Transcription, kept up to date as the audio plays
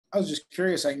I was just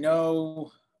curious. I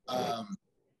know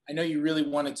you really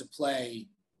wanted to play,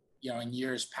 in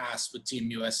years past with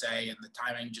Team USA, and the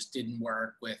timing just didn't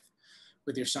work with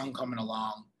your son coming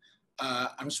along.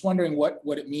 I'm just wondering what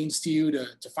it means to you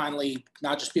to finally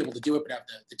not just be able to do it, but have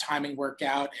the timing work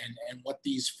out, and what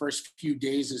these first few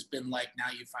days has been like now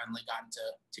you've finally gotten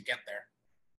to get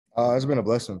there. It's been a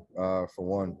blessing, for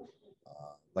one.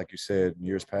 Like you said,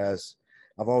 years past,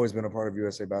 I've always been a part of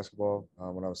USA basketball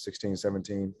when I was 16,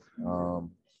 17,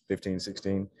 15,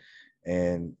 16.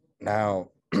 And now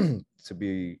to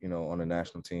be, on the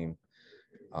national team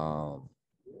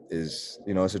is,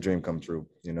 it's a dream come true.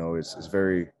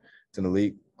 It's an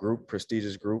elite group,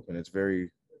 prestigious group, and it's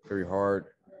very, very hard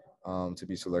to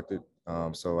be selected.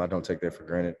 So I don't take that for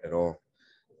granted at all.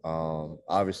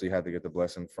 Obviously had to get the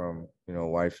blessing from,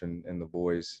 wife and the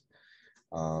boys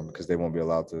because they won't be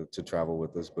allowed to travel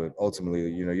with us. But ultimately,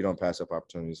 you don't pass up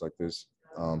opportunities like this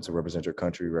to represent your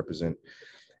country, represent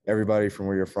everybody from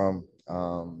where you're from,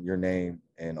 your name,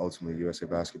 and ultimately USA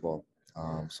basketball.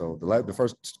 So the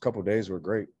first couple of days were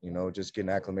great, just getting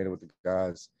acclimated with the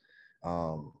guys.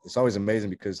 It's always amazing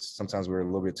because sometimes we're a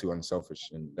little bit too unselfish,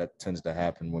 and that tends to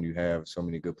happen when you have so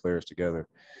many good players together.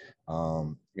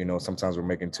 Sometimes we're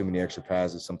making too many extra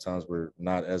passes. Sometimes we're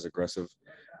not as aggressive.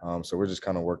 So we're just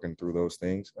kind of working through those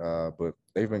things. But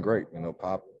they've been great.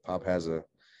 Pop has a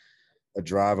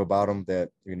drive about him that,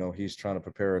 he's trying to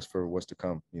prepare us for what's to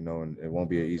come, and it won't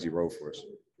be an easy road for us.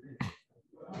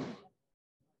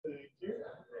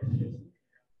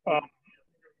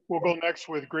 We'll go next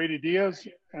with Grady Diaz,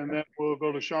 and then we'll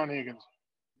go to Sean Higgins.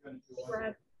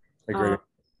 Hey, Grady.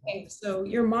 Okay, so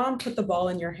your mom put the ball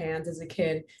in your hands as a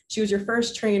kid. She was your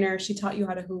first trainer. She taught you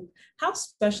how to hoop. How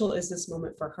special is this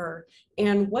moment for her?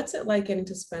 And what's it like getting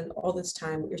to spend all this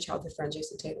time with your childhood friend,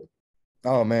 Jason Tatum?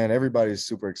 Oh man, everybody's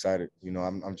super excited.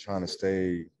 I'm trying to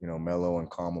stay, mellow and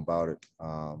calm about it.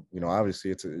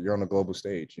 Obviously you're on a global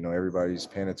stage. Everybody's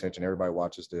paying attention. Everybody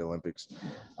watches the Olympics.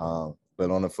 But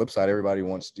on the flip side, everybody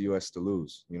wants the U.S. to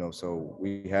lose. So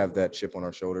we have that chip on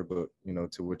our shoulder. But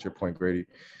to what your point, Grady,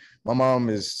 my mom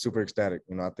is super ecstatic.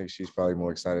 I think she's probably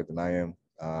more excited than I am.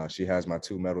 She has my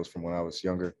 2 medals from when I was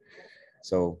younger.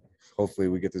 So hopefully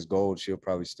we get this gold. She'll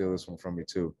probably steal this one from me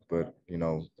too. But,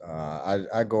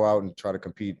 I go out and try to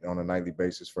compete on a nightly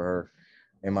basis for her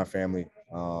and my family.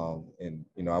 And,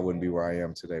 I wouldn't be where I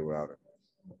am today without her.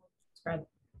 Brad.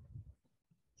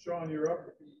 Sean, you're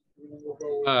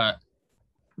up.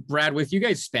 Brad, with you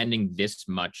guys spending this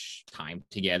much time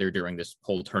together during this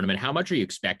whole tournament, how much are you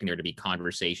expecting there to be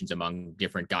conversations among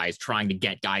different guys trying to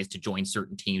get guys to join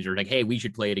certain teams, or like, hey, we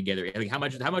should play together? Like, how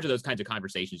much of those kinds of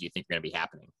conversations do you think are going to be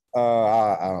happening?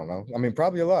 I don't know. I mean,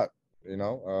 probably a lot. I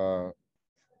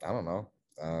don't know.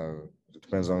 It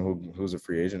depends on who's a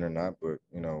free agent or not. But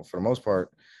for the most part,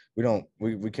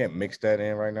 we can't mix that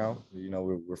in right now.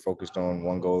 We're focused on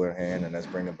one goal at hand, and that's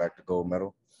bringing back the gold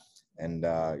medal. And,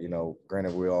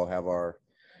 granted, we all have our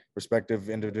respective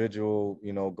individual,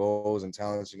 goals and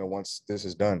talents. Once this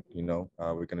is done,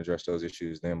 we can address those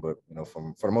issues then. But,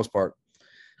 for the most part,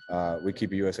 we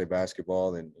keep USA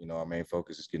basketball, and, our main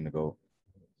focus is getting the gold.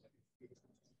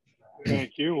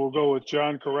 Thank you. We'll go with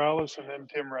John Corrales and then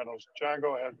Tim Reynolds. John,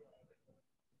 go ahead.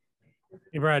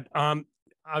 Hey, Brad.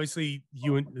 Obviously,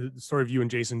 the story of you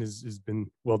and Jason has been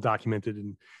well documented,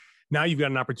 and now you've got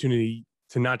an opportunity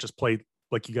to not just play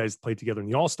like you guys played together in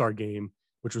the All-Star game,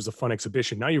 which was a fun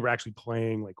exhibition. Now you're actually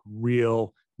playing like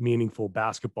real, meaningful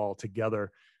basketball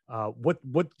together. What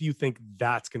do you think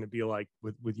that's going to be like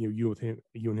with you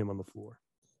and him on the floor?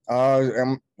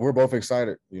 We're both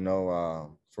excited.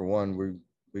 For one,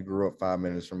 we grew up 5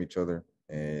 minutes from each other,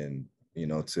 and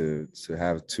to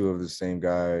have 2 of the same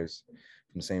guys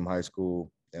from the same high school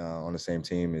on the same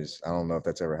team I don't know if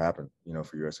that's ever happened,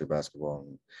 for USA basketball.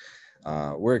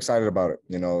 We're excited about it.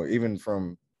 Even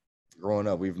from growing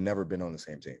up, we've never been on the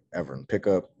same team ever. In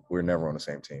pickup, we're never on the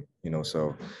same team.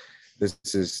 So this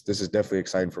is definitely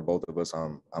exciting for both of us.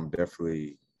 I'm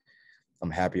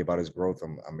happy about his growth.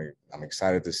 I'm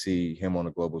excited to see him on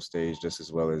a global stage just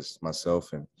as well as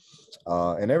myself and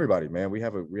everybody. Man, we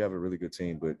have a really good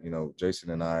team. But Jason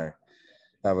and I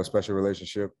have a special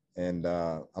relationship, and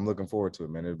I'm looking forward to it,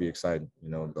 man. It'll be exciting.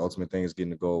 The ultimate thing is getting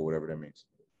the goal, whatever that means.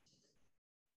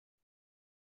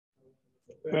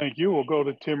 Thank you. We'll go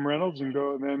to Tim Reynolds and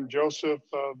then Joseph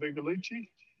Vigalici.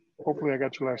 Hopefully I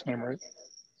got your last name right.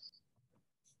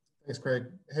 Thanks, Craig.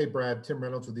 Hey, Brad. Tim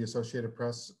Reynolds with the Associated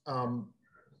Press.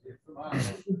 You've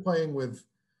been playing with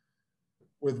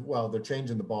well, they're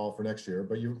changing the ball for next year,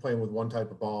 but you've been playing with one type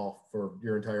of ball for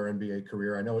your entire NBA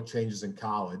career. I know it changes in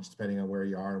college depending on where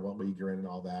you are and what league you're in and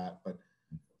all that. But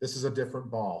this is a different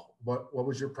ball. What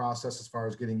was your process as far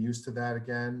as getting used to that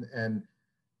again? And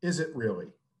is it really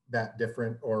that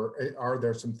different, or are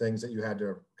there some things that you had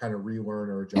to kind of relearn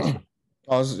or adjust?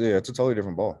 Oh, yeah, it's a totally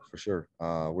different ball for sure.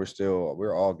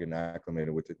 We're all getting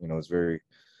acclimated with it. You know, it's very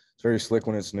slick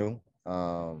when it's new.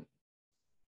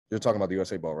 You're talking about the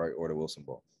USA ball, right, or the Wilson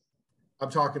ball? I'm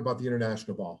talking about the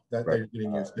international ball that Right. they're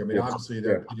getting used to. I mean, Yeah. obviously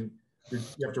Yeah.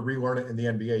 you have to relearn it in the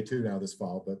NBA too now this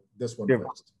fall, but this one Yeah.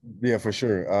 first. Yeah, for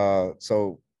sure.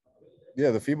 So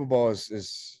yeah, the FIBA ball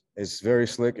is very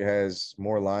slick. It has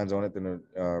more lines on it than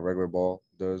a regular ball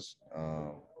does.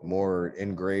 More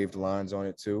engraved lines on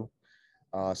it too.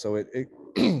 So it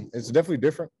it's definitely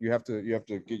different. You have to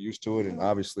get used to it, and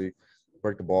obviously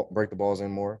break the balls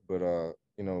in more. But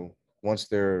you know, once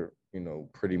they're, you know,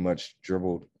 pretty much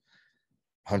dribbled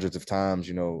hundreds of times,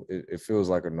 you know, it feels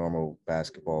like a normal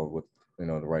basketball with, you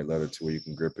know, the right leather to where you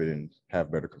can grip it and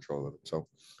have better control of it. So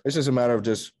it's just a matter of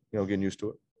just, you know, getting used to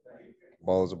it.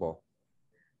 Ball is a ball.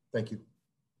 Thank you.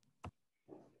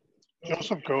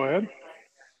 Joseph, go ahead.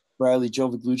 Bradley, Joe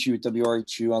Viglucci with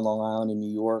WRHU on Long Island in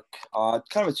New York.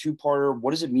 Kind of a two-parter.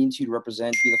 What does it mean to you to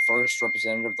represent, be the first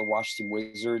representative of the Washington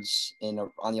Wizards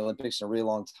on the Olympics in a really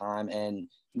long time? And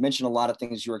you mentioned a lot of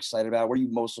things you were excited about. What are you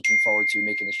most looking forward to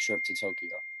making this trip to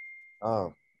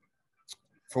Tokyo?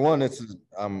 For one,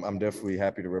 I'm definitely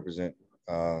happy to represent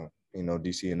you know,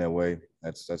 DC in that way.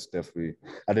 That's definitely,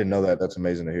 I didn't know that. That's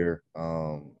amazing to hear.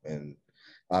 And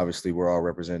obviously we're all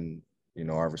representing, you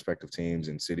know, our respective teams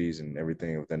and cities and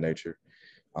everything of that nature.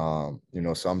 You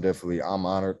know, so I'm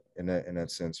honored in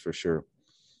that sense for sure.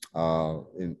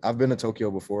 And I've been to Tokyo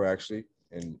before actually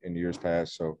in years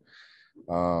past. So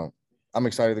I'm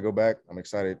excited to go back. I'm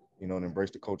excited, you know, to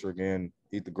embrace the culture again,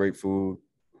 eat the great food.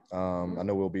 I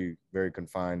know we'll be very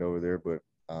confined over there, but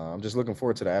I'm just looking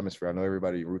forward to the atmosphere. I know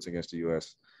everybody roots against the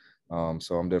U.S.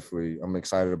 So I'm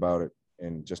excited about it,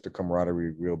 and just the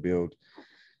camaraderie we'll build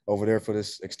over there for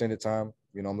this extended time.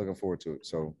 You know, I'm looking forward to it.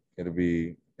 So it'll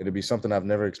be something I've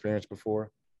never experienced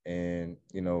before. And,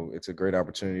 you know, it's a great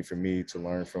opportunity for me to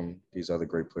learn from these other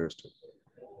great players too.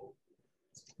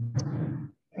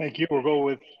 Thank you. We'll go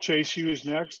with Chase Hughes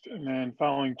next, and then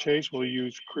following Chase, we'll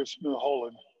use Chris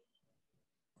Mulholland.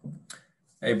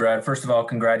 Hey, Brad. First of all,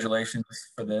 congratulations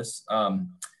for this.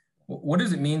 What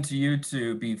does it mean to you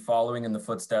to be following in the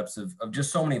footsteps of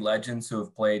just so many legends who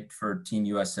have played for Team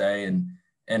USA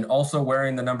and also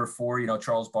wearing the number 4? You know,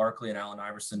 Charles Barkley and Allen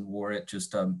Iverson wore it.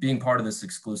 Just being part of this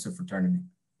exclusive fraternity.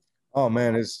 Oh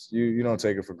man, it's you don't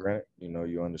take it for granted. You know,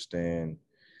 you understand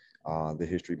the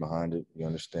history behind it. You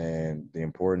understand the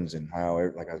importance and how,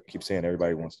 like I keep saying,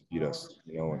 everybody wants to beat us.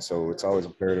 You know, and so it's always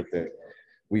imperative that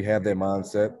we have that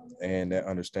mindset and that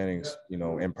understanding, you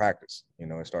know, in practice. You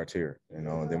know, it starts here, you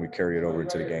know, and then we carry it over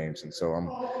into the games. And so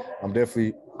I'm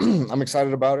definitely I'm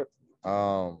excited about it.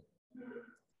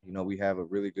 You know, we have a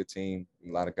really good team,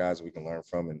 a lot of guys we can learn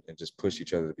from and just push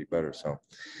each other to be better. So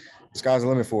the sky's the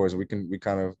limit for us. We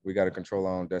got to control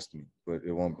our own destiny, but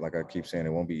it won't, like I keep saying,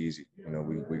 it won't be easy. You know,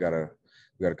 we gotta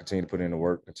continue to put in the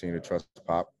work, continue to trust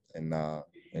Pop and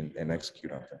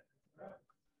execute on that.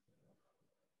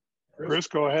 Chris,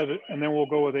 go ahead, and then we'll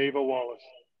go with Ava Wallace.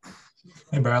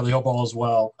 Hey, Bradley, hope all is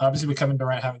well. Obviously, with Kevin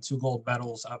Durant having 2 gold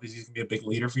medals, obviously he's going to be a big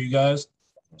leader for you guys.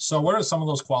 So what are some of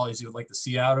those qualities you would like to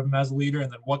see out of him as a leader?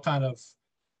 And then what kind of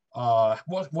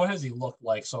what has he looked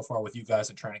like so far with you guys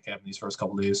at training camp in these first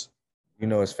couple of days? You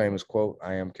know his famous quote,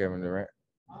 "I am Kevin Durant."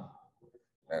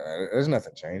 There's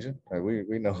nothing changing. Like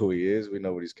we know who he is. We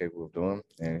know what he's capable of doing,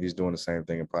 and he's doing the same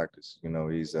thing in practice. You know,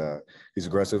 he's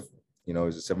aggressive. You know,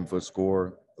 he's a 7-foot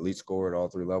scorer, elite scorer at all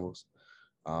 3 levels.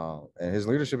 And his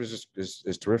leadership is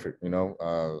just terrific. You know,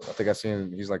 I think I've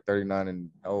seen he's like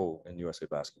 39-0 in USA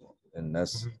basketball, and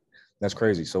that's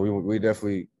crazy. So we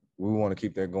definitely want to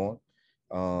keep that going.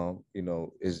 You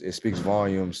know, it speaks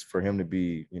volumes for him to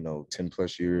be, you know,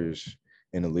 10+ years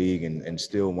in the league and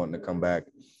still wanting to come back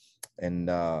and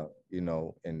you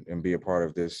know, and be a part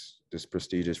of this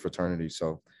prestigious fraternity.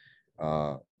 So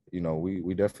you know,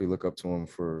 we definitely look up to him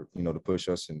for, you know, to push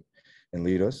us and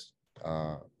lead us.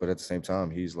 But at the same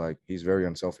time, he's very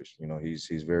unselfish. You know,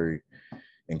 he's very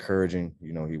encouraging.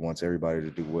 You know, he wants everybody to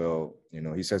do well. You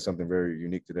know, he said something very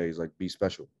unique today. He's like, be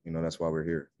special. You know, that's why we're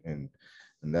here. And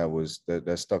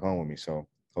that stuck on with me. So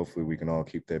hopefully we can all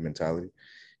keep that mentality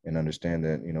and understand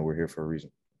that, you know, we're here for a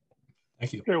reason.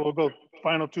 Thank you. Okay, we'll go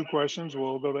final 2 questions.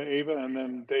 We'll go to Ava and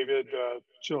then David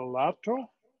Chilato.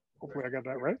 Hopefully I got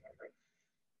that right.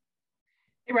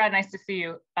 Hey, Brad, nice to see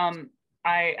you.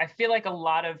 I feel like a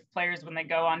lot of players, when they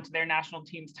go on to their national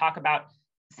teams, talk about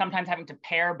sometimes having to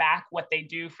pare back what they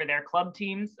do for their club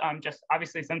teams. Just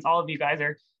obviously, since all of you guys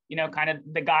are, you know, kind of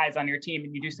the guys on your team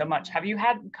and you do so much. Have you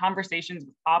had conversations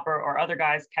with Hopper or other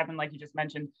guys, Kevin, like you just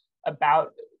mentioned,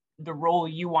 about the role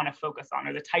you want to focus on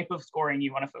or the type of scoring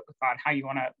you want to focus on, how you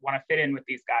want to fit in with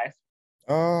these guys?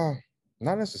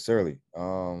 Not necessarily.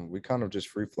 We kind of just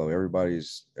free flow.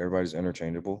 Everybody's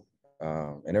interchangeable.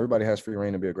 And everybody has free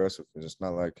reign to be aggressive. It's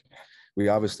not like we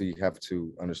obviously have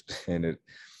to understand it.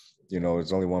 You know,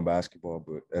 it's only one basketball,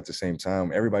 but at the same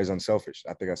time, everybody's unselfish.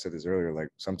 I think I said this earlier, like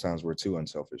sometimes we're too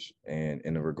unselfish. And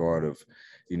in the regard of,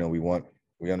 you know,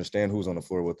 we understand who's on the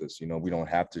floor with us. You know, we don't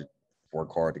have to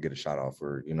work hard to get a shot off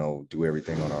or, you know, do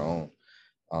everything on our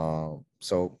own.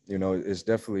 So, you know, it's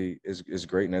definitely, it's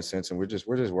great in that sense. And we're just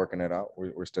working that out.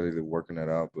 We're steadily working that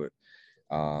out. But,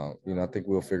 you know, I think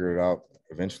we'll figure it out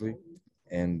eventually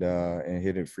and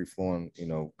hit it free flowing, you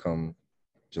know, come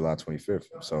July 25th.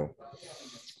 So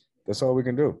that's all we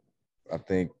can do. I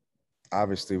think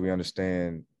obviously we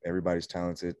understand everybody's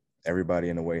talented. Everybody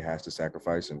in a way has to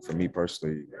sacrifice. And for me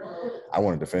personally, I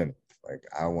want to defend. Like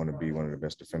I want to be one of the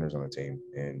best defenders on the team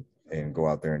and go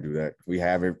out there and do that. We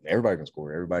have it. Everybody can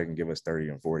score. Everybody can give us 30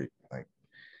 and 40. Like,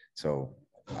 so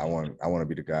I want to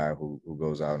be the guy who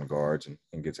goes out and guards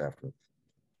and gets after it.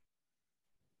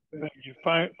 Thank you.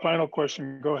 Final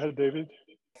question. Go ahead, David.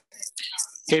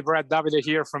 Hey, Brad, Davide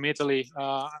here from Italy.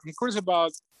 I'm curious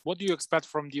about what do you expect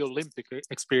from the Olympic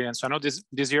experience? I know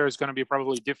this year is going to be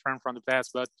probably different from the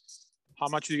past, but how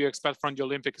much do you expect from the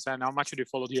Olympics and how much do you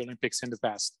follow the Olympics in the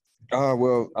past?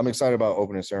 Well, I'm excited about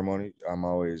opening ceremony. I'm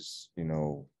always, you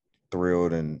know,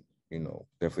 thrilled and, you know,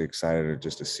 definitely excited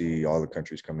just to see all the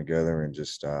countries come together and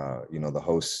just, you know, the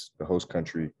host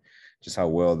country, just how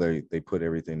well they put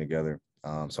everything together.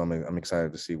 So I'm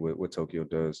excited to see what Tokyo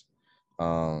does.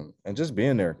 And just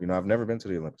being there, you know, I've never been to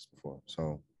the Olympics before.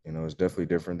 So, you know, it's definitely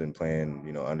different than playing,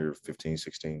 you know, under 15,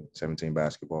 16, 17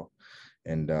 basketball.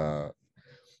 And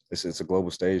it's a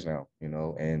global stage now, you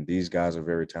know, and these guys are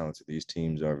very talented. These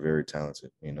teams are very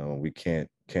talented. You know, we can't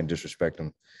disrespect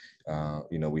them.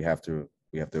 You know, we have to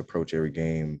approach every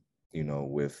game, you know,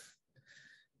 with,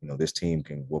 you know, this team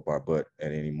can whoop our butt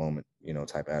at any moment, you know,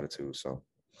 type attitude. So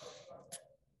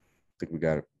I think we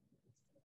got it.